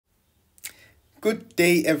Good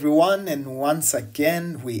day, everyone, and once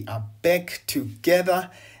again we are back together,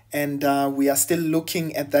 and we are still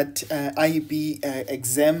looking at that IEB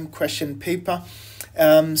exam question paper.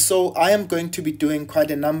 So I am going to be doing quite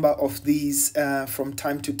a number of these from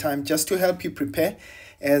time to time just to help you prepare,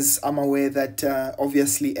 as I'm aware that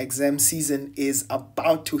obviously exam season is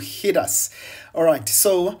about to hit us. All right,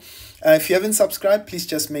 so if you haven't subscribed, please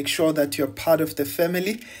just make sure that you're part of the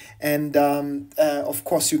family. And of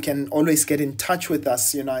course, you can always get in touch with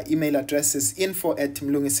us. Our email address is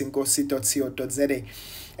info@mlungisinkosi.co.za.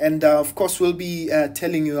 And of course, we'll be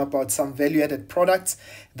telling you about some value-added products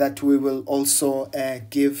that we will also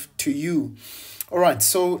give to you. All right,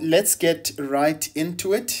 so let's get right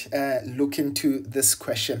into it. Look into this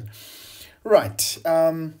question. Right,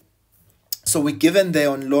 so we're given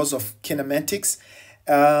there on laws of kinematics.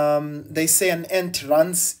 They say an ant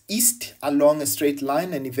runs east along a straight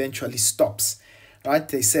line and eventually stops. Right,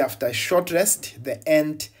 they say after a short rest, the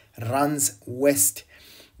ant runs west.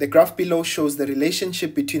 The graph below shows the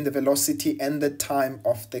relationship between the velocity and the time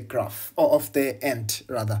of the graph, or of the ant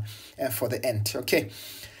rather, for the ant. Okay.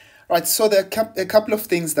 Right, so there are a couple of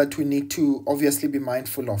things that we need to obviously be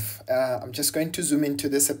mindful of. I'm just going to zoom into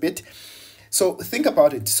this a bit. So think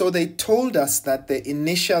about it. So they told us that the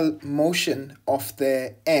initial motion of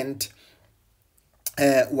the ant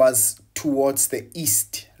was towards the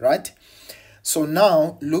east, right? So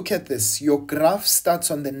now look at this. Your graph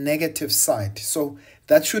starts on the negative side. So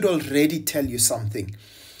that should already tell you something.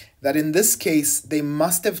 That in this case, they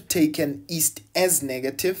must have taken east as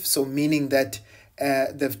negative. So meaning that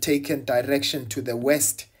they've taken direction to the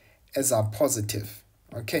west as our positive.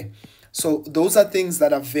 Okay. So those are things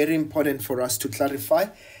that are very important for us to clarify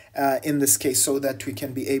in this case so that we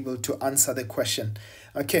can be able to answer the question.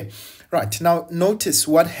 Okay, right. Now notice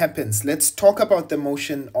what happens. Let's talk about the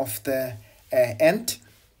motion of the ant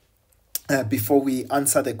before we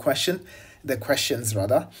answer the questions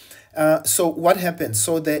rather. So what happened?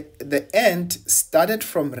 So the ant started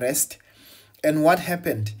from rest, and what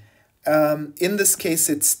happened? In this case,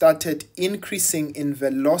 it started increasing in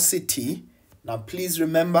velocity. Now, please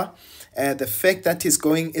remember, the fact that it's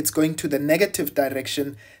going to the negative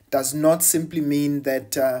direction does not simply mean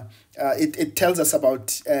that it tells us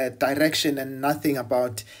about direction and nothing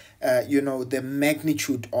about, the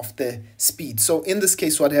magnitude of the speed. So in this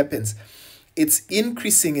case, what happens? It's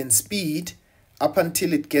increasing in speed up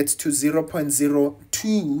until it gets to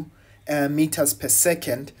 0.02 meters per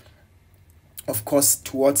second, of course,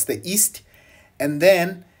 towards the east. And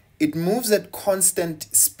then it moves at constant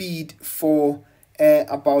speed for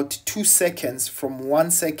about 2 seconds, from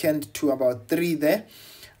 1 second to about 3 there,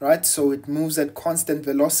 right? So it moves at constant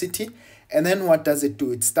velocity. And then what does it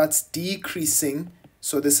do? It starts decreasing.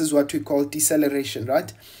 So this is what we call deceleration,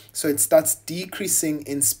 right? So it starts decreasing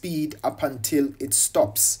in speed up until it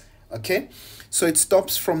stops, okay? So it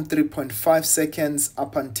stops from 3.5 seconds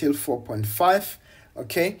up until 4.5,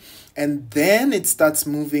 okay? And then it starts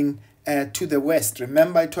moving to the west.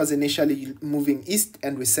 Remember, it was initially moving east,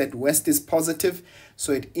 and we said west is positive,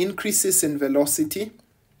 so it increases in velocity,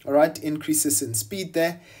 all right, increases in speed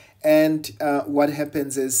there, and what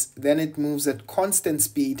happens is then it moves at constant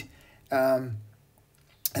speed, and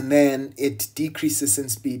then it decreases in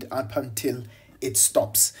speed up until it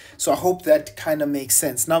stops. So I hope that kind of makes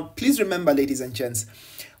sense. Now, please remember, ladies and gents,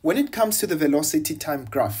 when it comes to the velocity time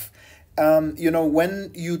graph,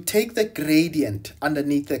 when you take the gradient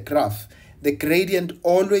underneath the graph, the gradient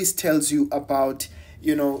always tells you about,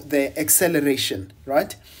 the acceleration,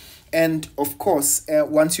 right? And of course,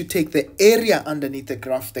 once you take the area underneath the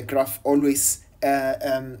graph always,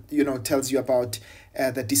 tells you about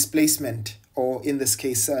the displacement, or in this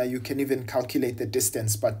case, you can even calculate the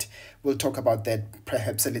distance, but we'll talk about that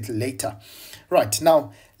perhaps a little later. Right,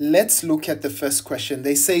 now, let's look at the first question.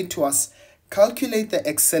 They say to us, calculate the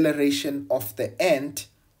acceleration of the ant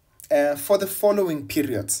for the following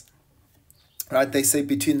periods. Right, they say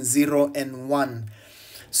between 0 and 1.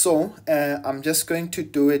 So I'm just going to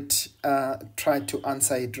do it, try to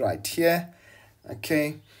answer it right here.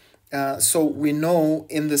 Okay, so we know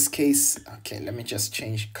in this case, okay, let me just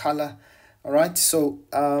change color. All right, so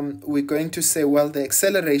we're going to say, well, the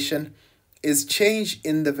acceleration is change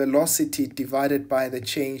in the velocity divided by the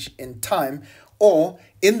change in time. Or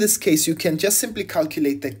in this case, you can just simply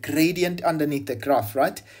calculate the gradient underneath the graph,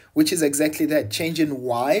 right? Which is exactly that, change in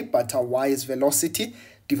y, but our y is velocity,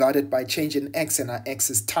 divided by change in x, and our x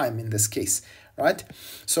is time in this case, right?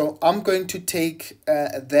 So I'm going to take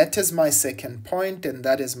that as my second point, and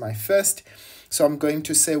that is my first. So I'm going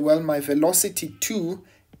to say, well, my velocity 2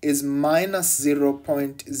 is minus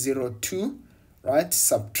 0.02, right?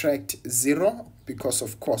 Subtract 0, because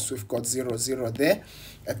of course we've got 0, 0 there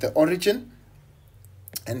at the origin.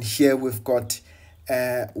 And here we've got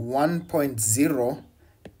 1.0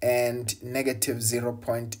 and negative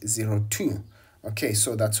 0.02. Okay,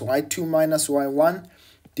 so that's y2 minus y1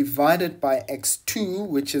 divided by x2,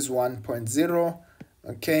 which is 1.0,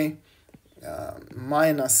 okay,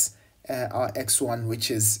 minus our x1, which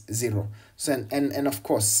is 0. So and of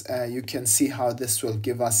course you can see how this will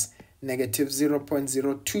give us negative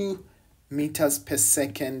 0.02 meters per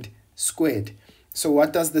second squared. So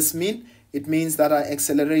what does this mean? It means that our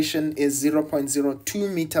acceleration is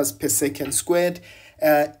 0.02 meters per second squared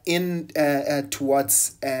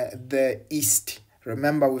towards the east.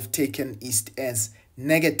 Remember, we've taken east as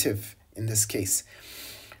negative in this case.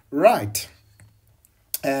 Right.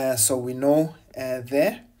 So we know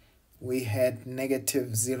there we had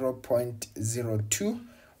negative 0.02.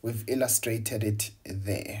 We've illustrated it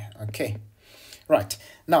there. Okay. Right.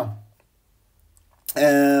 Now,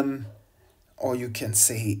 or you can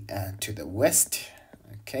say to the west.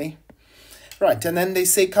 Okay. Right. And then they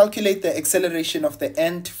say calculate the acceleration of the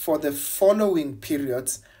end for the following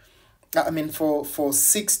periods. For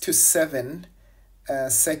 6 to 7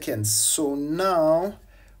 seconds. So now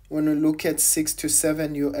when we look at 6 to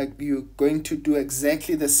 7, you're going to do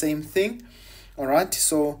exactly the same thing. All right.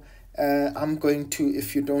 So I'm going to,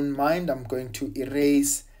 if you don't mind, I'm going to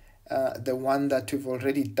erase the one that we've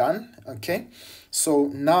already done. Okay.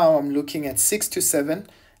 So now I'm looking at 6 to 7.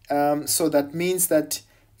 So that means that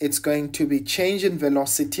it's going to be change in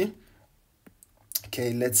velocity.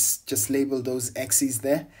 Okay, let's just label those axes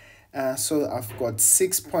there. So I've got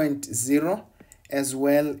 6.0 as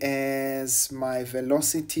well as my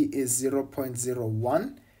velocity is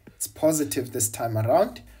 0.01. It's positive this time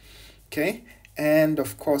around. Okay, and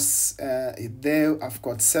of course there I've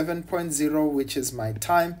got 7.0, which is my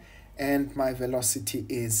time, and my velocity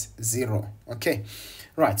is 0. Okay,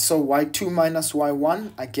 right, so y2 minus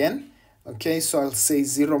y1 again. Okay, so I'll say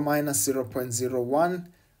 0 minus 0.01,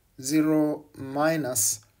 0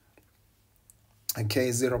 minus, okay,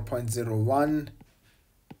 0.01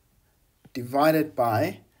 divided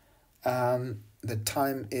by, the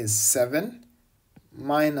time is 7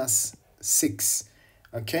 minus 6,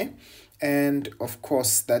 okay? And of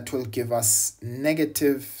course that will give us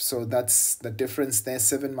negative, so that's the difference there.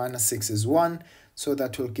 7 minus 6 is 1, so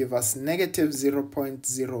that will give us negative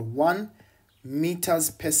 0.01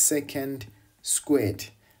 meters per second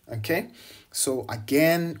squared. Okay, so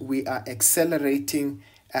again we are accelerating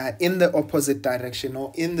in the opposite direction,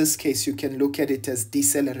 or in this case you can look at it as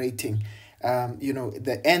decelerating.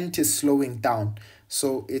 The end is slowing down,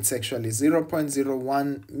 so it's actually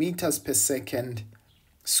 0.01 meters per second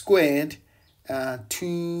squared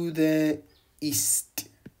to the east.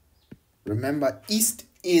 Remember, east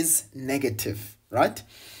is negative, right?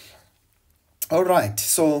 All right,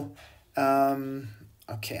 so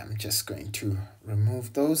okay, I'm just going to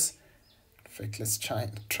remove those. In fact, let's try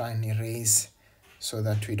and erase so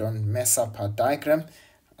that we don't mess up our diagram.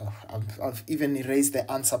 I've even erased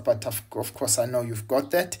the answer, but of course I know you've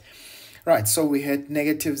got that. Right, so we had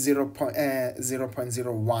negative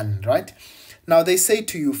 0.01, right? Now they say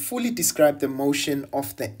to you, fully describe the motion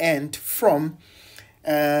of the end from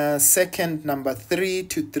second number 3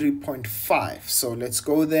 to 3.5. So let's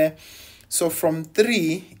go there. So from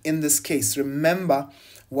 3, in this case, remember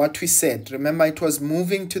what we said. Remember, it was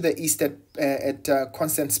moving to the east at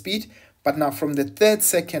constant speed. But now from the 3rd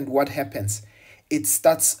second, what happens? It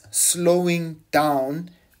starts slowing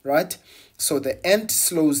down, right? So the end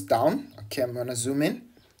slows down. Okay, I'm going to zoom in.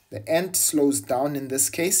 The end slows down in this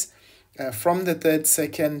case from the 3rd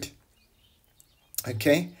second,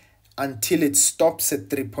 okay, until it stops at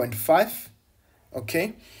 3.5,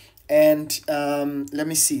 okay? And let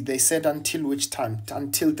me see, they said until which time?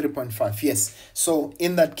 Until 3.5, yes. So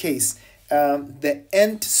in that case, the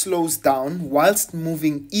end slows down whilst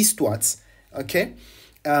moving eastwards, okay?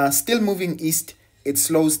 Still moving east, it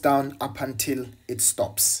slows down up until it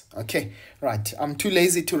stops, okay? Right, I'm too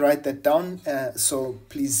lazy to write that down, so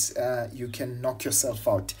please, you can knock yourself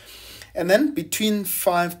out. And then between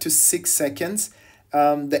 5 to 6 seconds,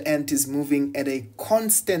 the end is moving at a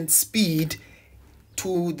constant speed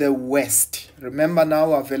to the west. Remember,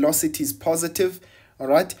 now our velocity is positive, all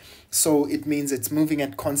right? So it means it's moving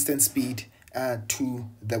at constant speed to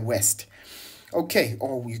the west. Okay,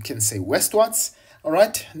 or you can say westwards, all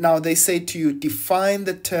right? Now they say to you, define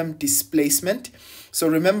the term displacement. So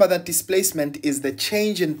remember that displacement is the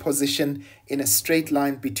change in position in a straight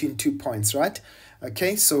line between 2 points, right?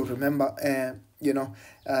 Okay, so remember,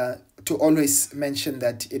 to always mention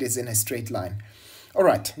that it is in a straight line. All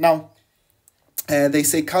right, now, they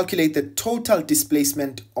say calculate the total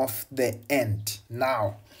displacement of the end.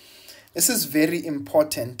 Now, this is very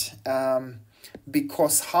important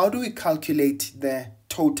because how do we calculate the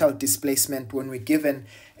total displacement when we're given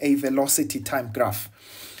a velocity time graph?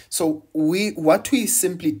 So what we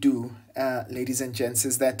simply do, ladies and gents,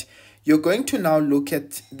 is that you're going to now look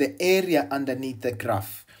at the area underneath the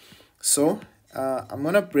graph. So I'm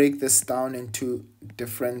going to break this down into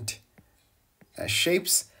different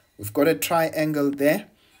shapes. We've got a triangle there.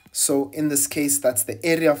 So in this case, that's the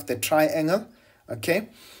area of the triangle. Okay.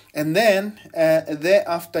 And then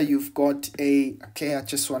thereafter, you've got I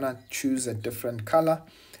just want to choose a different color.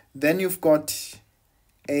 Then you've got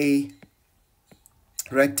a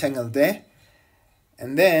rectangle there.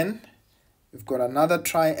 And then we've got another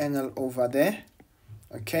triangle over there.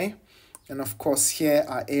 Okay. And of course, here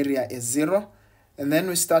our area is 0. And then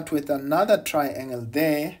we start with another triangle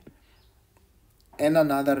there. And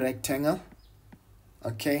another rectangle.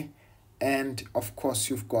 Okay. And of course,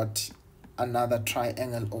 you've got another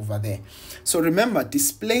triangle over there. So remember,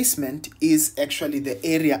 displacement is actually the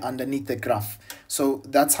area underneath the graph. So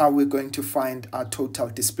that's how we're going to find our total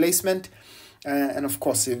displacement. And of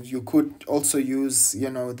course, if you could also use,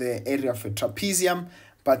 the area of a trapezium,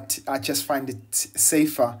 but I just find it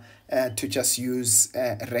safer to just use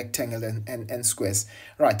a rectangle and squares.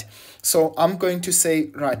 Right. So I'm going to say,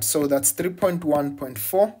 right, so that's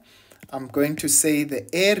 3.1.4. I'm going to say the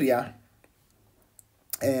area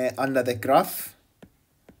under the graph.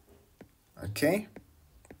 Okay.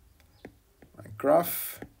 My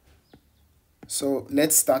graph. So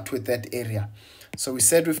let's start with that area. So we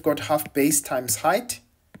said we've got half base times height.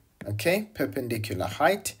 Okay. Perpendicular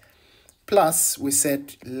height. Plus we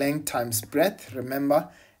said length times breadth. Remember,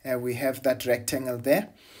 we have that rectangle there.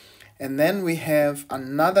 And then we have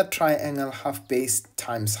another triangle, half base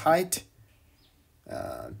times height.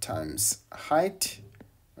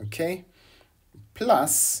 Okay.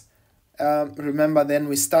 Plus, remember then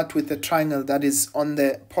we start with the triangle that is on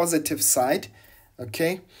the positive side.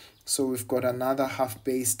 Okay. So we've got another half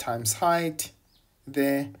base times height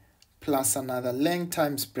there, plus another length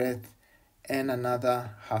times breadth, and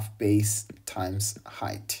another half base times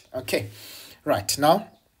height. Okay. Right. Now,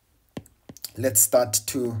 let's start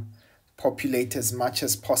to populate as much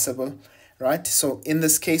as possible, right? So in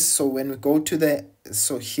this case, so when we go to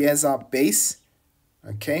so here's our base,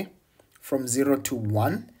 okay, from 0 to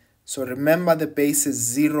 1. So remember the base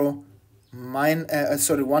is 1.0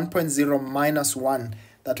 minus 1.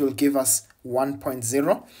 That will give us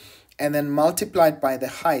 1.0. And then multiplied by the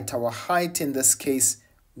height. Our height in this case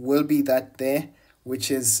will be that there,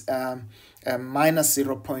 which is minus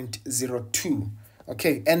 0.02.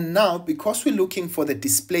 Okay, and now because we're looking for the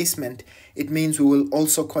displacement, it means we will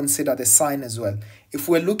also consider the sign as well. If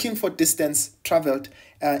we're looking for distance traveled,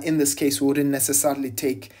 in this case, we wouldn't necessarily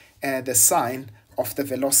take the sign of the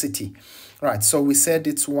velocity. Right, so we said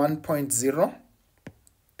it's 1.0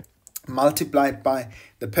 multiplied by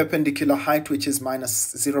the perpendicular height, which is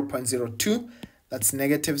minus 0.02. That's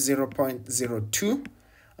negative 0.02.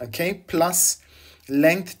 Okay, plus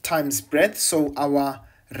length times breadth. So our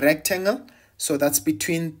rectangle, so that's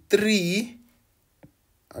between 3.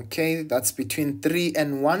 Okay, that's between 3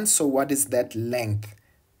 and 1. So what is that length?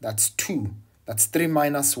 That's 2. That's 3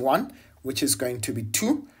 minus 1, which is going to be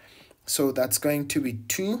 2. So that's going to be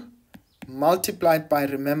 2 multiplied by,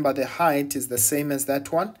 remember, the height is the same as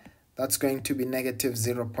that one. That's going to be negative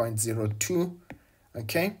 0.02.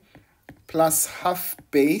 Okay, plus half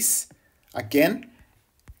base. Again,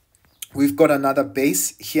 we've got another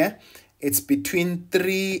base here. It's between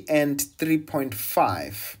 3 and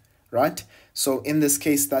 3.5, right? So in this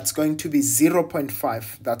case, that's going to be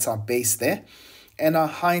 0.5. That's our base there. And our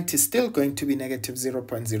height is still going to be negative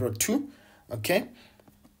 0.02, okay?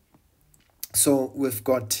 So we've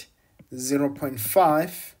got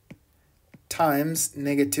 0.5 times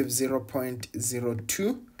negative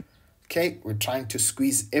 0.02. Okay, we're trying to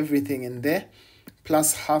squeeze everything in there.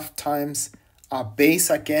 Plus half times our base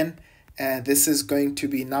again. This is going to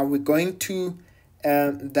be, now we're going to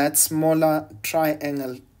that smaller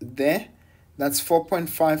triangle there. That's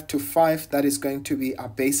 4.5 to 5. That is going to be, our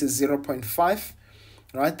base is 0.5.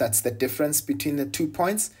 Right, that's the difference between the 2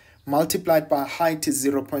 points. Multiplied by height is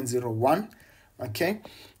 0.01. Okay,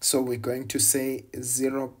 so we're going to say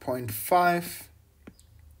 0.5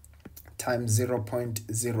 times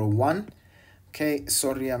 0.01. Okay,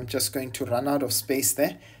 sorry, I'm just going to run out of space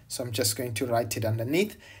there. So I'm just going to write it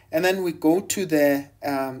underneath. And then we go to the,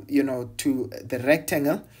 to the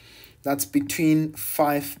rectangle. That's between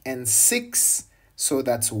 5 and 6. So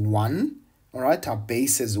that's 1. All right, our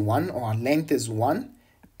base is 1, or our length is 1.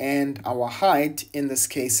 and our height in this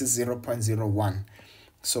case is 0.01.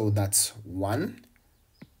 So that's 1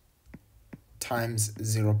 times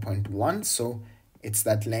 0.1. So it's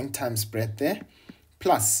that length times breadth there,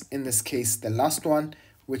 plus in this case the last one,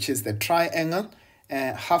 which is the triangle,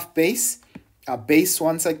 half base. Base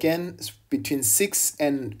once again is between 6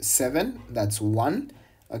 and 7, that's 1,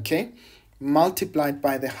 okay, multiplied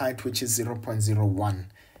by the height, which is 0.01.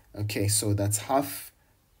 Okay, so that's half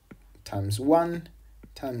times 1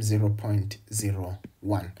 times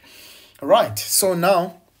 0.01. All right, so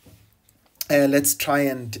now let's try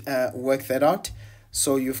and work that out.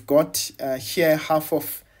 So you've got here half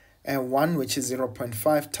of 1, which is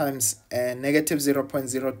 0.5 times negative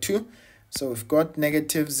 0.02. So we've got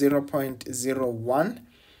negative 0.01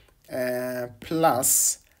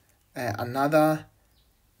 plus another,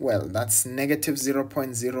 well, that's negative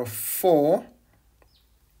 0.04.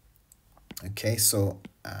 Okay, so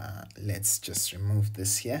let's just remove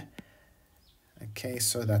this here. Okay,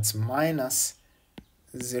 so that's minus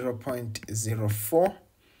 0.04.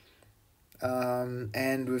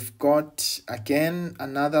 And we've got again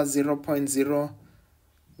another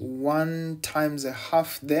 0.01 times a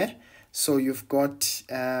half there. So you've got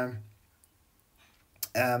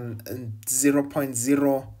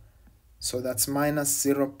 0.0, so that's minus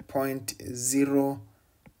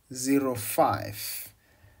 0.005.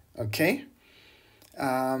 Okay,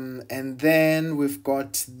 and then we've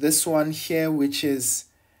got this one here, which is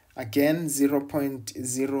again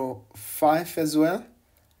 0.05 as well.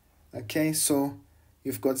 Okay, so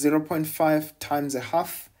you've got 0.5 times a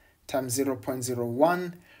half times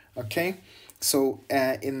 0.01. Okay, so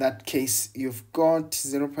in that case you've got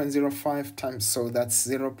 0.05 times, so that's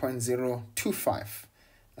 0.025.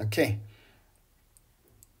 okay,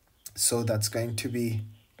 so that's going to be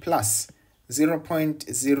plus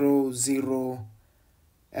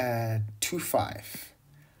 0.0025.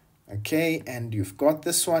 okay, and you've got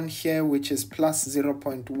this one here, which is plus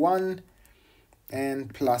 0.1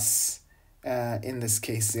 and plus in this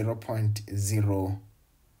case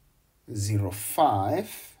 0.005.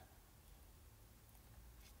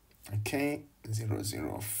 okay,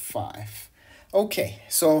 0.005. okay,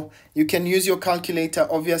 so you can use your calculator.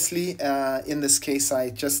 Obviously in this case I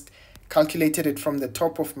just calculated it from the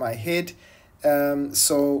top of my head.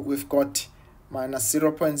 So we've got minus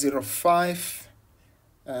 0.05,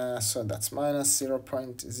 so that's minus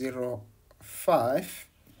 0.05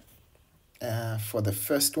 for the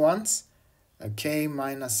first ones. Okay,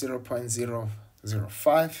 minus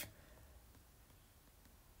 0.005.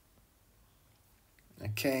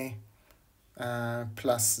 okay,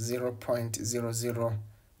 plus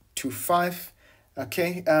 0.0025.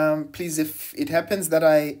 okay, please, if it happens that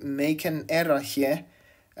I make an error here,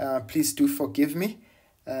 please do forgive me.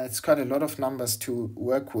 It's quite a lot of numbers to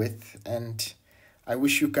work with, and I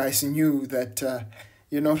wish you guys knew that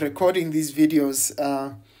you know, recording these videos,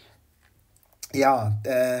 yeah,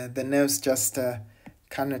 the nerves just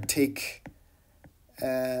kind of take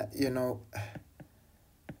you know,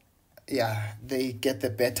 yeah, they get the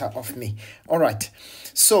better of me. All right,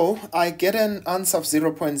 so I get an answer of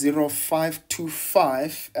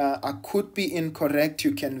 0.0525. I could be incorrect.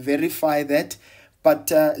 You can verify that.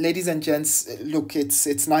 But ladies and gents, look,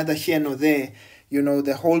 it's neither here nor there. You know,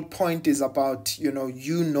 the whole point is about, you know,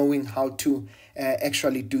 you knowing how to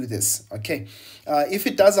actually do this. Okay, if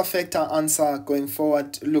it does affect our answer going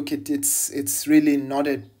forward, look, it's really not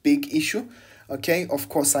a big issue. Okay, of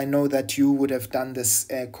course, I know that you would have done this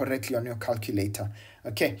correctly on your calculator.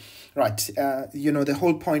 Okay, right, you know, the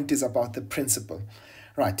whole point is about the principle.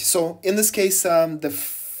 Right, so in this case,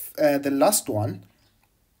 the last one,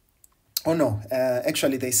 oh no,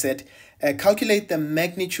 actually they said, calculate the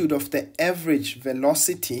magnitude of the average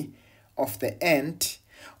velocity of the end.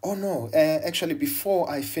 Oh no, actually before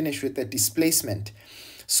I finish with the displacement.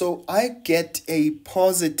 So I get a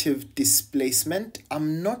positive displacement.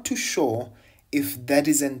 I'm not too sure if that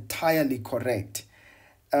is entirely correct.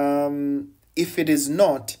 If it is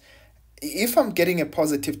not, if I'm getting a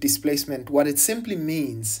positive displacement, what it simply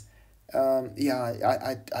means,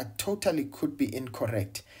 yeah, I totally could be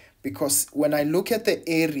incorrect, because when I look at the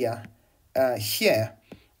area here,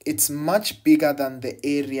 it's much bigger than the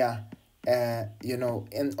area you know,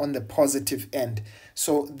 on the positive end.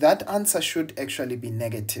 So that answer should actually be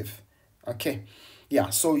negative. Okay,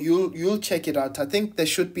 yeah, so you'll check it out. I think there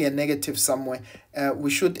should be a negative somewhere.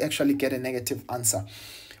 We should actually get a negative answer.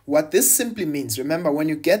 What this simply means, remember, when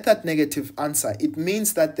you get that negative answer, it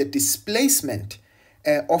means that the displacement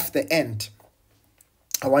of the end,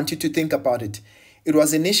 I want you to think about it. It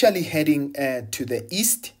was initially heading to the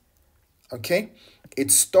east. Okay, it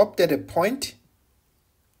stopped at a point.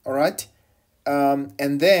 All right,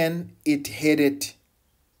 and then it headed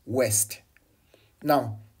west.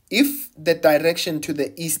 Now, if the direction to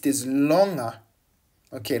the east is longer,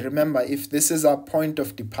 okay, remember, if this is our point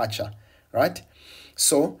of departure, right?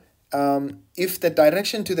 So, if the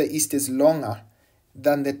direction to the east is longer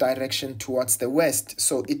than the direction towards the west,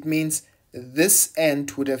 so it means this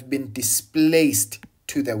end would have been displaced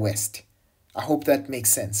to the west. I hope that makes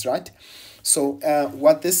sense, right? So,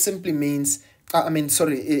 what this simply means,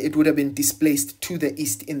 it would have been displaced to the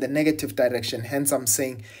east in the negative direction. Hence, I'm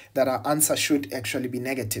saying that our answer should actually be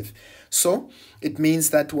negative. So, it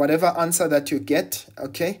means that whatever answer that you get,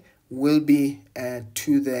 okay, will be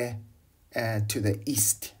to the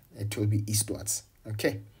east. It will be eastwards.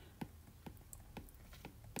 Okay.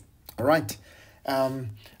 All right.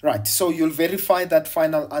 Right. So you'll verify that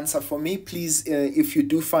final answer for me. Please, if you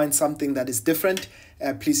do find something that is different,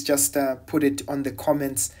 please just put it on the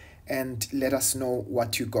comments and let us know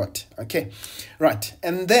what you got. Okay, right.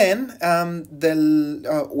 And then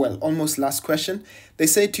almost last question. They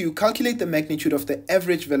say to you, calculate the magnitude of the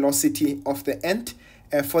average velocity of the end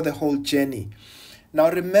for the whole journey. Now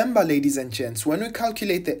remember, ladies and gents, when we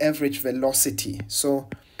calculate the average velocity, so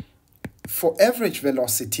for average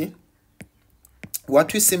velocity,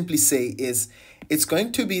 what we simply say is it's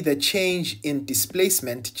going to be the change in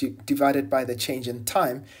displacement divided by the change in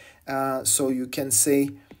time. So you can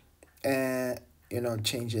say,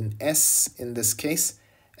 change in s in this case,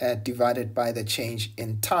 divided by the change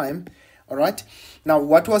in time. All right. Now,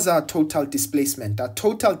 what was our total displacement? Our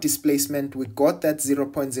total displacement, we got that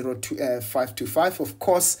 0.02525. Of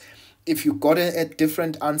course, if you got a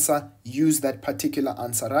different answer, use that particular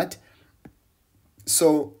answer, right?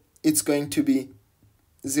 So it's going to be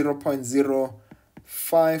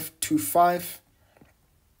 0.0525.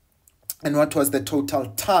 And what was the total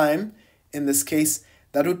time? In this case,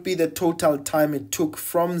 that would be the total time it took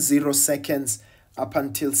from 0 seconds up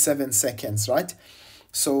until 7 seconds, right?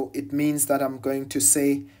 So it means that I'm going to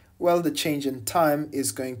say, well, the change in time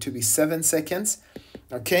is going to be 7 seconds.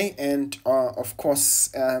 Okay, and of course,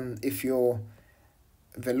 if your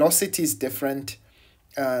velocity is different,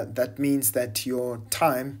 that means that your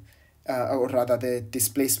time, or rather the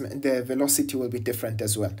displacement, the velocity will be different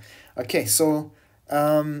as well. Okay, so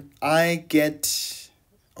I get,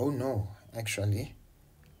 oh no, actually,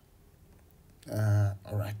 all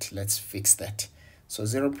right, let's fix that. So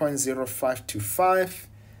 0.0525,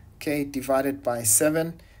 okay, divided by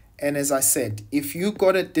 7. And as I said, if you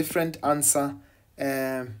got a different answer,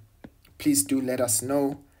 please do let us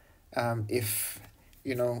know if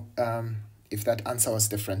that answer was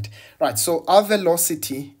different. Right, so our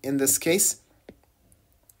velocity in this case,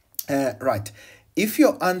 right, if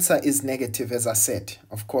your answer is negative, as I said,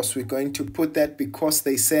 of course, we're going to put that because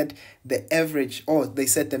they said the average, or they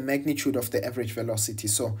said the magnitude of the average velocity.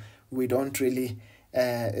 So we don't really,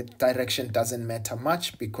 direction doesn't matter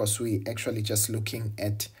much because we actually just looking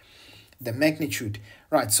at the magnitude.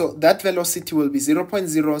 Right, so that velocity will be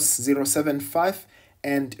 0.0075.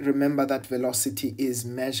 And remember that velocity is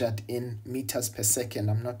measured in meters per second.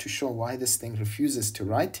 I'm not too sure why this thing refuses to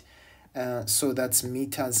write. So that's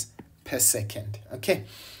meters per second. Okay,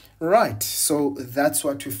 right. So that's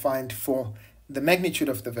what we find for the magnitude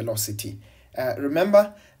of the velocity.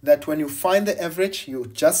 Remember that when you find the average, you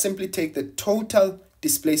just simply take the total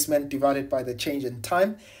displacement divided by the change in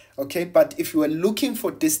time. Okay, but if you are looking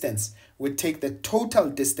for distance, we take the total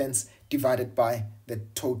distance divided by the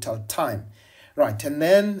total time. Right, and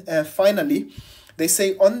then finally, they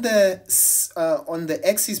say on the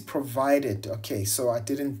axis provided. Okay, so I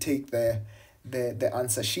didn't take the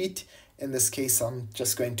answer sheet. In this case, I'm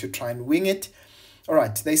just going to try and wing it. All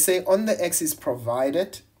right, they say on the axis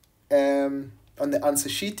provided, on the answer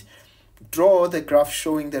sheet, draw the graph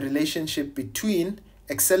showing the relationship between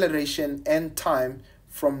acceleration and time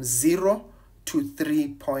from 0 to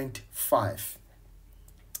 3.5.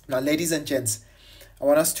 Now, ladies and gents, I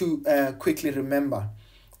want us to quickly remember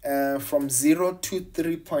from 0 to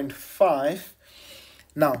 3.5.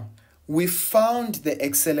 Now, we found the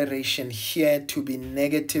acceleration here to be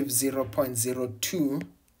negative 0.02.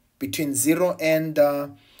 Between 0 and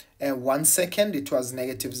 1 second, it was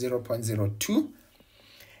negative 0.02.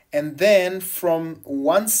 And then from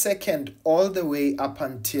 1 second all the way up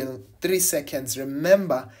until 3 seconds,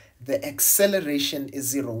 remember, the acceleration is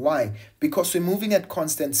 0. Why? Because we're moving at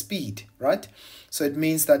constant speed, right? So it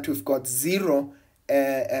means that we've got 0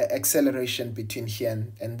 acceleration between here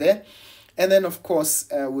and there. And then, of course,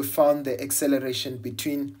 we found the acceleration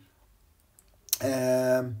between,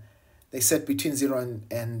 they said between 0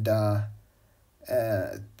 and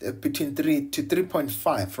between 3 to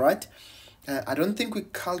 3.5, right? I don't think we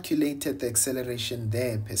calculated the acceleration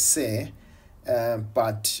there per se.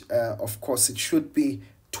 but of course it should be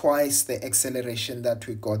twice the acceleration that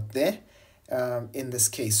we got there in this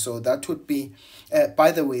case. So that would be,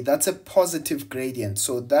 by the way, that's a positive gradient,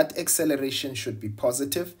 so that acceleration should be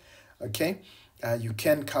positive. Okay, you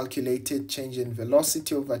can calculate it, change in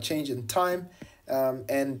velocity over change in time,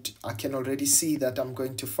 and I can already see that I'm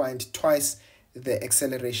going to find twice the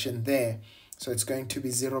acceleration there. So it's going to be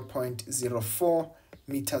 0.04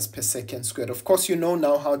 meters per second squared. Of course, you know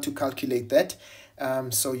now how to calculate that,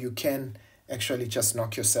 so you can actually just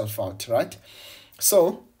knock yourself out, right?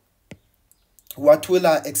 So what will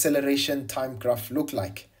our acceleration time graph look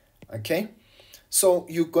like? Okay, so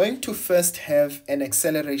you're going to first have an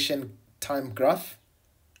acceleration time graph.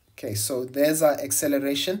 Okay, so there's our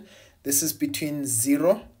acceleration. This is between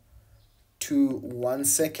 0 to 1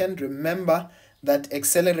 second. Remember that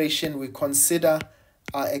acceleration, we consider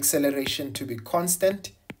our acceleration to be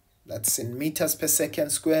constant. That's in meters per second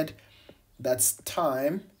squared. That's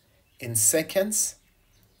time in seconds.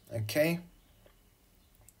 Okay,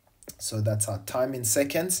 so that's our time in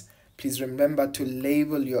seconds. Please remember to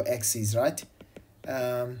label your axes, right?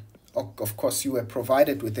 Of course, you were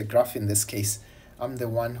provided with a graph in this case. I'm the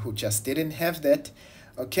one who just didn't have that.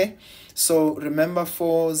 Okay, so remember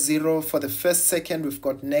for the first second, we've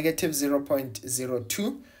got negative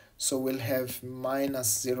 0.02. So we'll have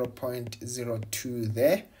minus 0.02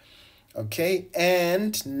 there. Okay,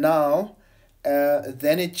 and now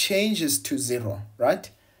then it changes to 0, right?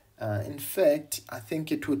 In fact, I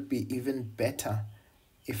think it would be even better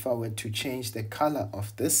if I were to change the color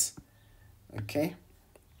of this. Okay,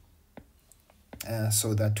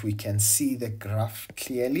 so that we can see the graph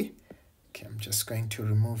clearly. Okay, I'm just going to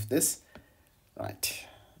remove this. Right.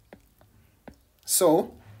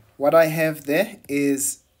 So what I have there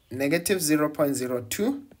is negative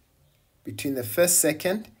 0.02 between the first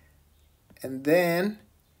second, and then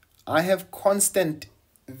I have constant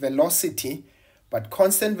velocity, but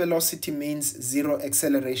constant velocity means zero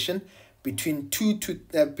acceleration between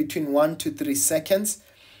 1 to 3 seconds.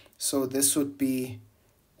 So this would be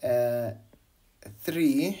 3,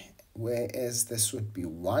 whereas this would be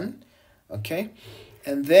 1. Okay,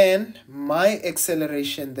 and then my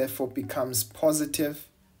acceleration therefore becomes positive,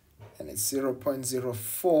 and it's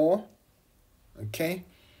 0.04. Okay,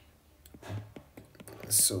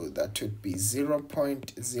 so that would be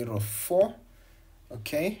 0.04.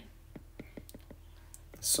 Okay,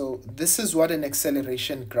 so this is what an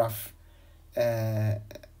acceleration graph,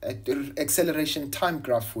 acceleration time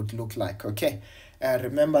graph would look like. Okay,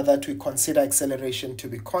 remember that we consider acceleration to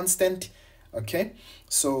be constant. Okay,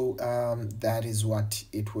 so that is what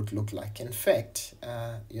it would look like. In fact,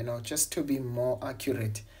 you know, just to be more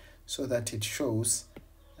accurate so that it shows,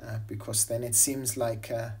 because then it seems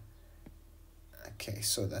like, okay,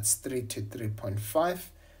 so that's 3 to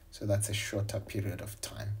 3.5, so that's a shorter period of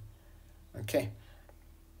time. Okay,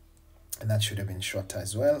 and that should have been shorter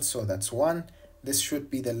as well, so that's 1. This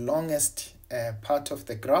should be the longest part of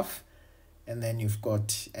the graph, and then you've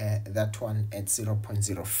got that one at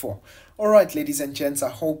 0.04. All right, ladies and gents, I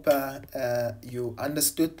hope you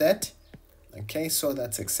understood that. Okay, so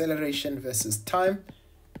that's acceleration versus time.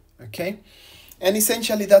 Okay, and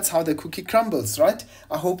essentially that's how the cookie crumbles, right?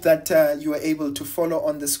 I hope that you were able to follow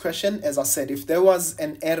on this question. As I said, if there was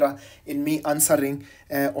an error in me answering,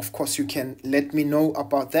 of course you can let me know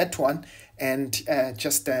about that one, and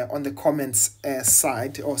just on the comments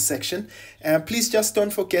side or section. Please just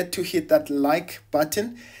don't forget to hit that like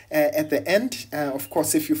button at the end. Of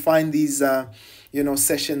course, if you find these you know,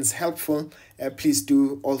 sessions helpful, please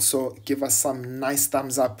do also give us some nice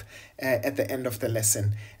thumbs up at the end of the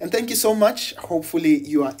lesson. And thank you so much. Hopefully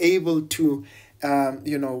you are able to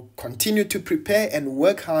you know, continue to prepare and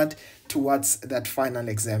work hard towards that final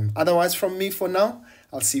exam. Otherwise, from me for now,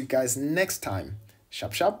 I'll see you guys next time.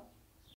 Sharp, sharp.